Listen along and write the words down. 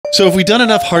So have we done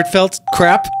enough heartfelt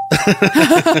crap?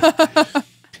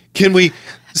 Can we?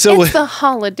 So it's the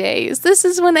holidays. This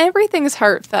is when everything's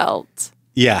heartfelt.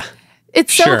 Yeah.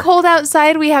 It's so cold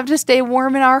outside, we have to stay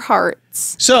warm in our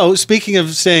hearts. So, speaking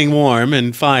of staying warm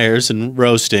and fires and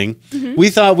roasting, we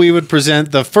thought we would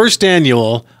present the first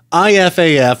annual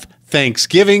IFAF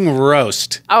Thanksgiving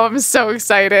Roast. Oh, I'm so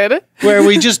excited. Where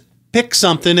we just pick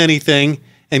something, anything,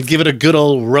 and give it a good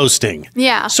old roasting.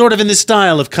 Yeah. Sort of in the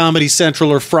style of Comedy Central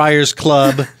or Friars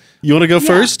Club. You want to go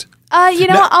first?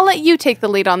 I'll let you take the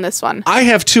lead on this one. I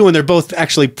have two, and they're both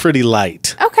actually pretty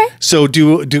light. Okay. So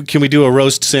can we do a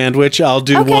roast sandwich? I'll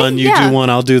do one, you do one,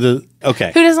 I'll do the...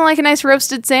 Okay. Who doesn't like a nice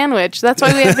roasted sandwich? That's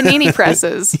why we have panini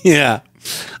presses. Yeah.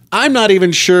 I'm not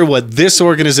even sure what this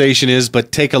organization is,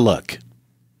 but take a look.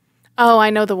 Oh, I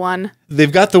know the one.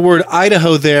 They've got the word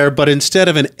Idaho there, but instead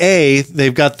of an A,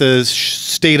 they've got the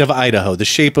state of Idaho, the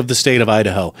shape of the state of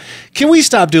Idaho. Can we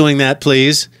stop doing that,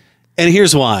 please? And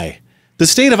here's why. The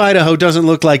state of Idaho doesn't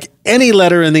look like any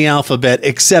letter in the alphabet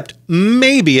except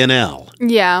maybe an L.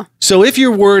 Yeah. So if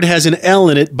your word has an L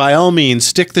in it, by all means,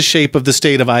 stick the shape of the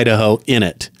state of Idaho in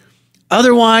it.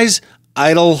 Otherwise,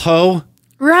 Idaho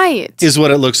is what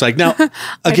it looks like. Now,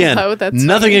 again,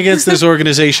 nothing against this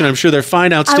organization. I'm sure they're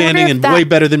fine, outstanding, and way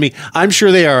better than me. I'm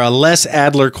sure they are a less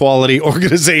Adler quality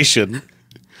organization.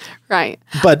 Right.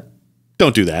 But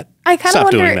don't do that. Stop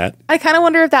doing that. I kind of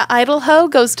wonder if that Idaho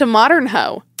goes to modern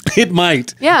ho. It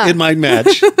might. Yeah. It might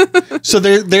match. So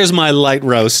there's my light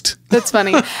roast. That's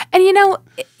funny. And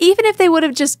even if they would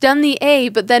have just done the A,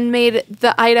 but then made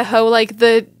the Idaho like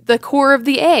the core of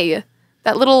the A,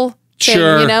 that little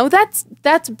thing,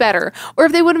 that's better. Or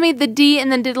if they would have made the D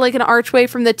and then did like an archway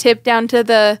from the tip down to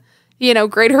the,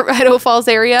 greater Idaho Falls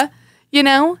area,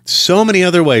 So many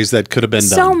other ways that could have been done.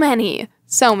 So many.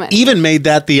 Even made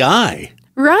that the I.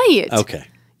 Right. Okay.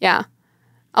 Yeah.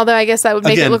 Although I guess that would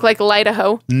make it look like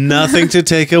Idaho. Nothing to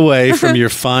take away from your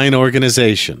fine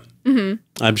organization.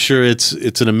 Mm-hmm. I'm sure it's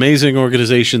an amazing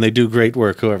organization. They do great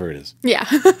work, whoever it is. Yeah.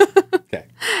 Okay.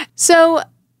 So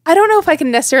I don't know if I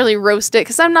can necessarily roast it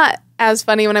because I'm not as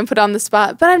funny when I'm put on the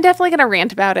spot, but I'm definitely going to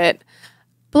rant about it.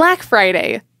 Black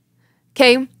Friday.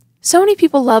 Okay. So many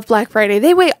people love Black Friday.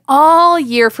 They wait all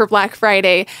year for Black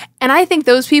Friday. And I think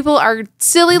those people are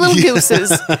silly little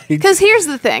gooses. Because here's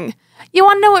the thing. You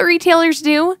want to know what retailers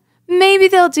do? Maybe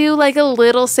they'll do like a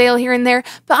little sale here and there,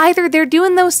 but either they're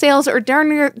doing those sales or darn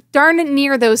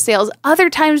near those sales other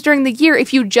times during the year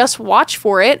if you just watch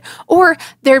for it, or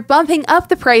they're bumping up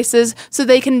the prices so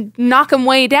they can knock them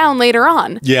way down later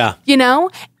on. Yeah.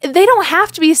 They don't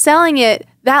have to be selling it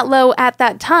that low at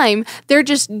that time. They're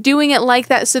just doing it like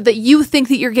that so that you think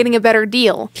that you're getting a better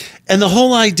deal. And the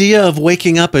whole idea of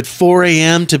waking up at 4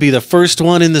 a.m. to be the first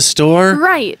one in the store.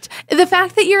 Right. The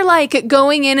fact that you're like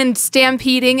going in and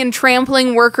stampeding and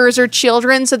trampling workers or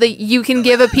children so that you can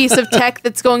give a piece of tech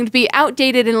that's going to be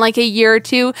outdated in like a year or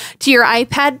two to your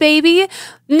iPad baby.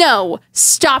 No,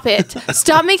 stop it.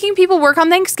 Stop making people work on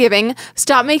Thanksgiving.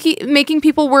 Stop making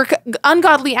people work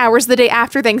ungodly hours the day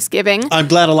after Thanksgiving. I'm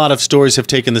glad a lot of stores have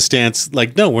taken the stance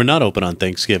like, no, we're not open on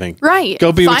Thanksgiving. Right.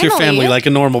 Go be with your family like a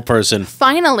normal person.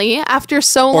 Finally, after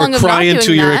so long of not doing that. Or cry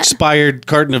into your expired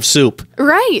carton of soup.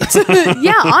 Right.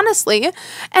 Yeah, honestly.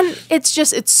 And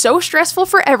it's so stressful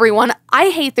for everyone. I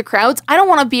hate the crowds. I don't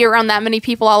want to be around that many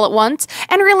people all at once.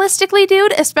 And realistically,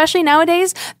 dude, especially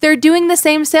nowadays, they're doing the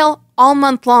same sale all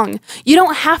month long. You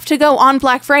don't have to go on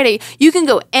Black Friday. You can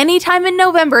go anytime in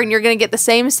November and you're going to get the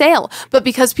same sale. But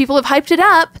because people have hyped it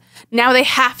up, now they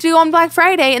have to go on Black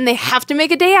Friday and they have to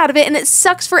make a day out of it. And it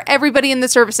sucks for everybody in the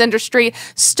service industry.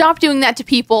 Stop doing that to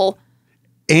people.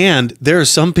 And there are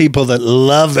some people that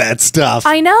love that stuff.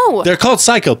 I know. They're called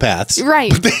psychopaths.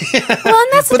 Right. Well, and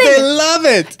that's the thing. They love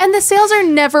it. And the sales are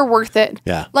never worth it.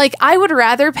 Yeah. Like, I would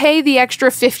rather pay the extra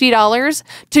 $50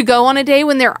 to go on a day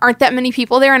when there aren't that many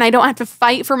people there and I don't have to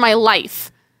fight for my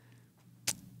life.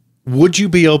 Would you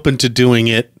be open to doing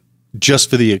it just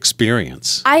for the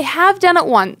experience? I have done it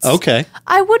once. Okay.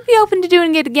 I would be open to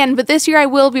doing it again, but this year I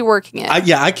will be working it.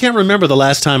 I can't remember the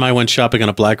last time I went shopping on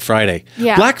a Black Friday.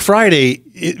 Yeah. Black Friday,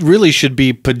 it really should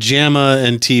be pajama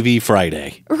and TV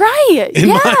Friday. Right. In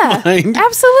my mind.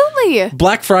 Absolutely.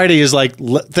 Black Friday is like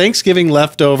Thanksgiving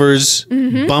leftovers,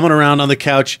 bumming around on the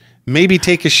couch. Maybe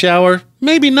take a shower,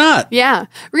 maybe not. Yeah.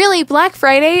 Really, Black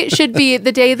Friday should be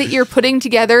the day that you're putting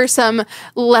together some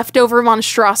leftover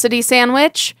monstrosity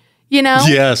sandwich.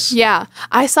 Yes. Yeah.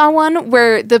 I saw one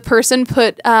where the person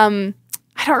put, I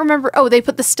don't remember. Oh, they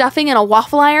put the stuffing in a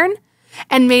waffle iron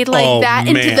and made that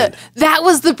into that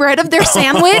was the bread of their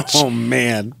sandwich. Oh,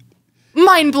 man.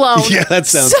 Mind blown. Yeah, that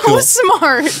sounds so cool.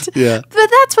 smart. Yeah. But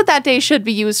that's what that day should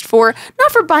be used for.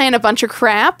 Not for buying a bunch of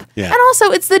crap. Yeah. And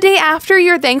also, it's the day after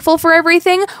you're thankful for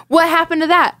everything. What happened to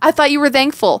that? I thought you were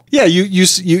thankful. Yeah,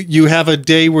 you have a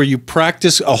day where you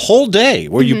practice, a whole day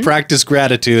where you practice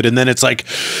gratitude, and then it's like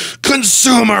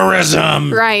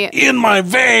consumerism in my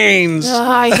veins.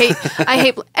 I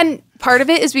hate, and part of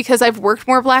it is because I've worked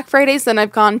more Black Fridays than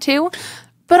I've gone to.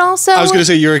 But also, I was going to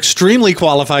say, you're extremely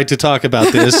qualified to talk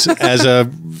about this as a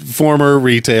former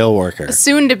retail worker.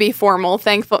 Soon to be formal,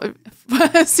 thankful.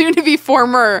 Soon to be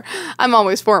former. I'm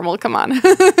always formal. Come on.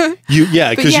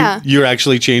 Because you're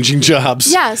actually changing jobs.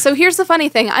 Yeah. So here's the funny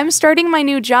thing. I'm starting my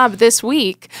new job this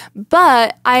week,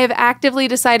 but I have actively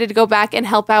decided to go back and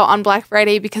help out on Black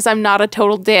Friday because I'm not a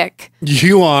total dick.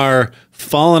 You are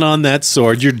falling on that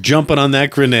sword. You're jumping on that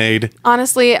grenade.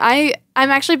 Honestly, I'm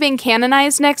actually being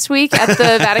canonized next week at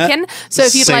the Vatican. So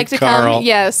if you'd like to come,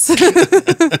 yes.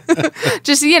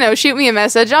 Just, shoot me a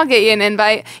message. I'll get you an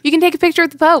invite. You can take a picture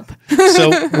with the Pope.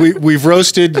 So we've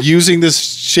roasted using the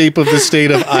shape of the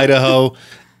state of Idaho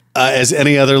as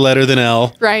any other letter than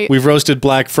L. Right. We've roasted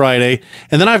Black Friday.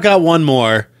 And then I've got one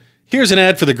more. Here's an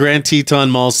ad for the Grand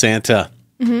Teton Mall Santa.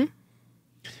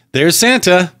 There's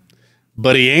Santa.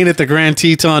 But he ain't at the Grand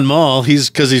Teton Mall. He's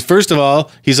first of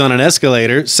all, he's on an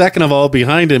escalator. Second of all,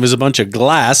 behind him is a bunch of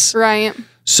glass. Right.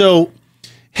 So,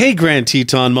 hey, Grand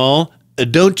Teton Mall,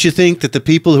 don't you think that the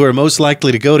people who are most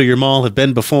likely to go to your mall have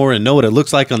been before and know what it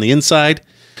looks like on the inside?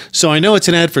 So I know it's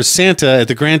an ad for Santa at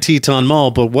the Grand Teton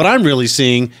Mall, but what I'm really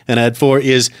seeing an ad for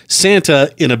is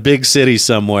Santa in a big city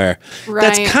somewhere. Right.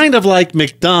 That's kind of like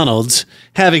McDonald's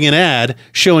having an ad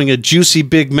showing a juicy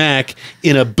Big Mac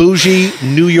in a bougie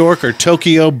New York or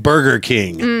Tokyo Burger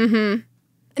King.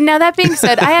 Now, that being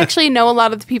said, I actually know a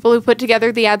lot of the people who put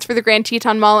together the ads for the Grand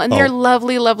Teton Mall, and they're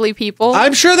lovely, lovely people.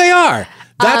 I'm sure they are.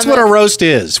 That's what a roast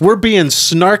is. We're being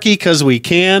snarky because we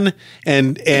can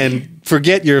and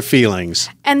forget your feelings.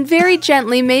 And very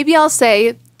gently, maybe I'll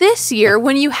say, this year,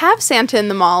 when you have Santa in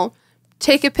the mall,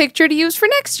 take a picture to use for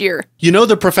next year. You know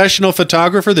the professional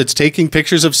photographer that's taking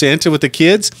pictures of Santa with the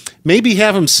kids? Maybe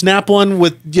have him snap one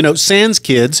with, Sans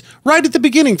kids right at the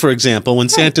beginning, for example, when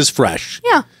Santa's fresh.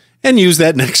 Yeah. And use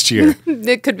that next year.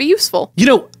 It could be useful.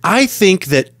 I think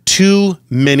that too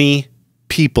many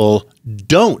people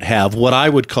don't have what I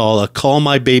would call a call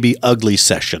my baby ugly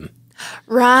session.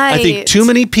 Right. I think too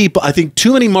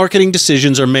many marketing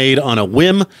decisions are made on a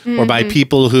whim or by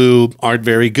people who aren't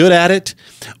very good at it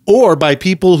or by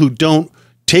people who don't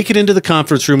take it into the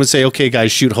conference room and say, okay,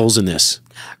 guys, shoot holes in this.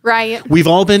 Right. We've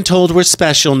all been told we're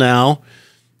special now.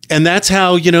 And that's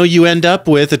how, you end up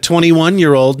with a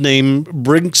 21-year-old named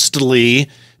Brinkstley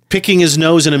picking his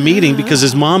nose in a meeting because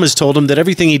his mom has told him that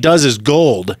everything he does is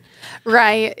gold.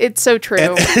 Right. It's so true.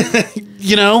 A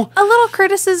little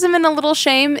criticism and a little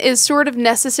shame is sort of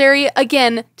necessary,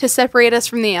 again, to separate us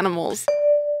from the animals.